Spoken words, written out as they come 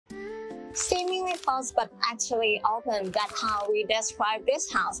Seemingly closed but actually open, that's how we describe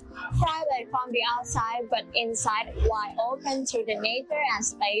this house. Private from the outside but inside wide open to the nature and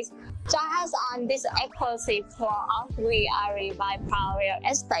space. Join us on this exclusive tour of VI Ari by Proud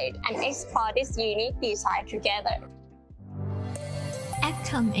Real Estate and explore this unique design together.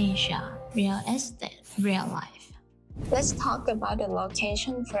 AccomAsia, Real Estate, Real Life. Let's talk about the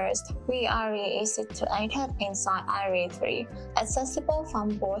location first. VI Ari is situated inside Area 3, accessible from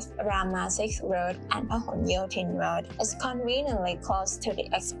both Rama 6 Road and Pahonyotin Road. It's conveniently close to the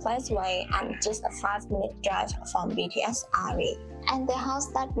expressway and just a 5-minute drive from BTS Ari. And the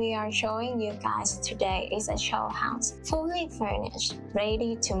house that we are showing you guys today is a show house, fully furnished,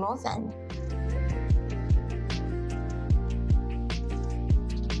 ready to move in.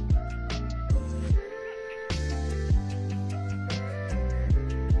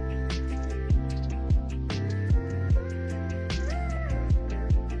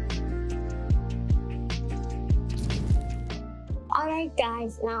 Alright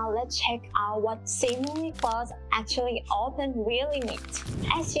guys, now let's check out what seemingly closed actually open really means.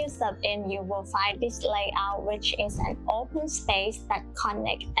 As you step in, you will find this layout, which is an open space that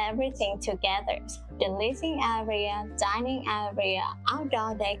connects everything together. The living area, dining area,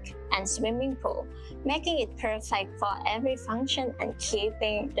 outdoor deck, and swimming pool, making it perfect for every function and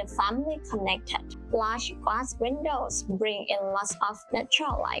keeping the family connected. Large glass windows bring in lots of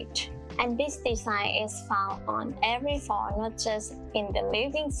natural light. And this design is found on every floor, not just in the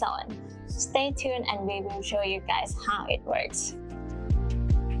living zone. Stay tuned and we will show you guys how it works.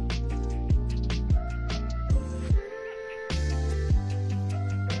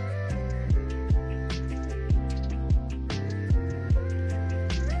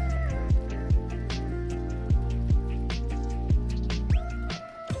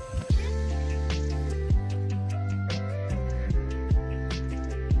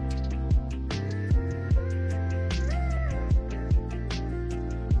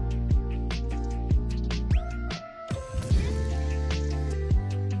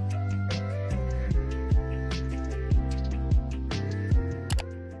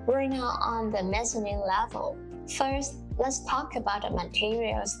 We're now on the mezzanine level. First, let's talk about the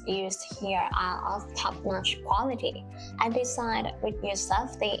materials used here are of top-notch quality and designed with your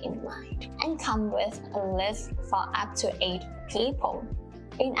safety in mind, and come with a lift for up to 8 people.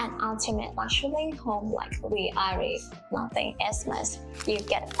 In an ultimate luxury home like VI Ari, nothing is missed. You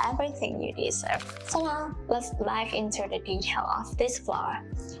get everything you deserve. So now, let's dive into the detail of this floor.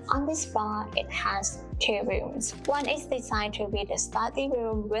 On this floor, it has 2 rooms. One is designed to be the study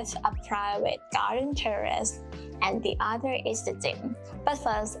room with a private garden terrace, and the other is the gym. But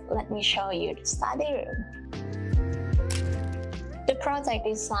first, let me show you the study room. The project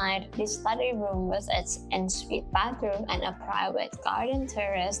designed this study room with its ensuite bathroom and a private garden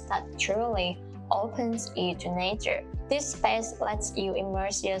terrace that truly opens you to nature. This space lets you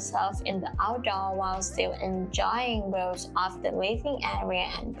immerse yourself in the outdoor while still enjoying both of the living area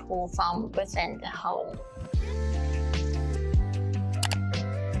and pool from within the home.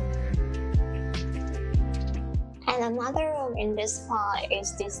 And another room in this floor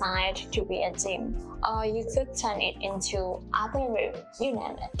is designed to be a gym, or you could turn it into other room, you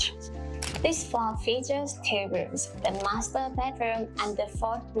name it. This floor features 2 rooms, the master bedroom and the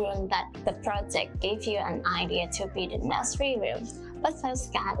 4th room that the project gave you an idea to be the nursery room. But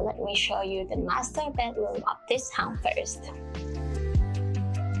first guys, let me show you the master bedroom of this house first.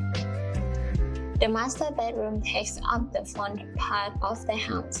 The master bedroom takes up the front part of the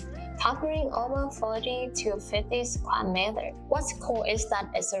house, covering over 40 to 50 square meters. What's cool is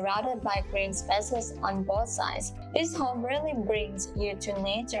that it's surrounded by green spaces on both sides. This home really brings you to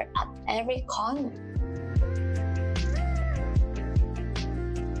nature at every corner.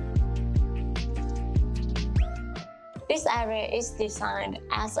 This area is designed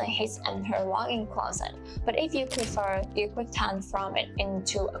as a his and her walk-in closet, but if you prefer, you could turn from it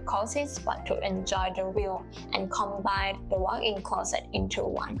into a cozy spot to enjoy the view and combine the walk-in closet into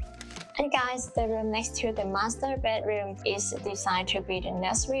one. And guys, the room next to the master bedroom is designed to be the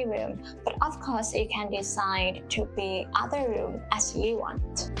nursery room, but of course you can decide to be other room as you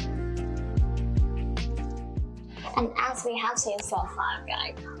want. And as we have seen so far,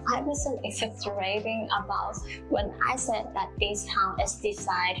 guys, I wasn't exaggerating about when I said that this house is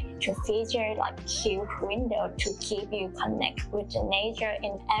designed to feature like huge window to keep you connected with the nature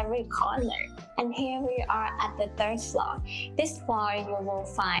in every corner. And here we are at the 3rd floor. This floor you will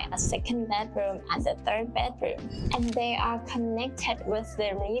find a 2nd bedroom and the 3rd bedroom, and they are connected with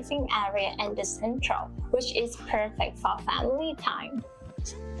the living area and the central, which is perfect for family time.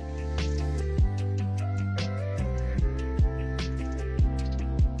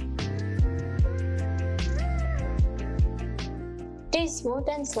 These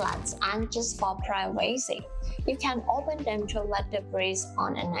wooden slats aren't just for privacy. You can open them to let the breeze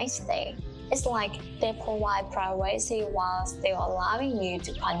on a nice day. It's like they provide privacy while still allowing you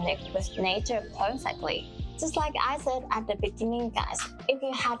to connect with nature perfectly. Just like I said at the beginning, guys, if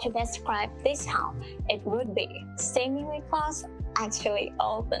you had to describe this house, it would be seemingly closed, actually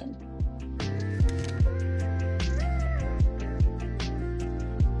open.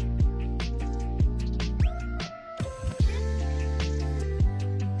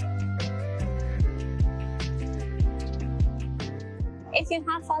 If you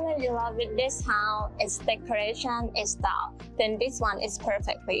have fallen in love with this house, its decoration, its style, then this one is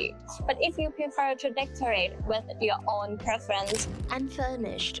perfect for you. But if you prefer to decorate with your own preference,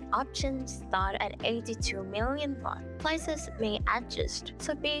 unfurnished options start at 82 million won. Prices may adjust,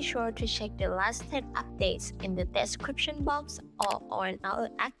 so be sure to check the latest updates in the description box or on our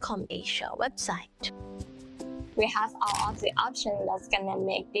AccomAsia website. We have all of the options that's gonna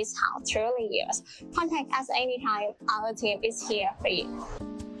make this house truly yours. Contact us anytime. Our team is here for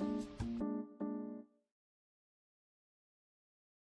you.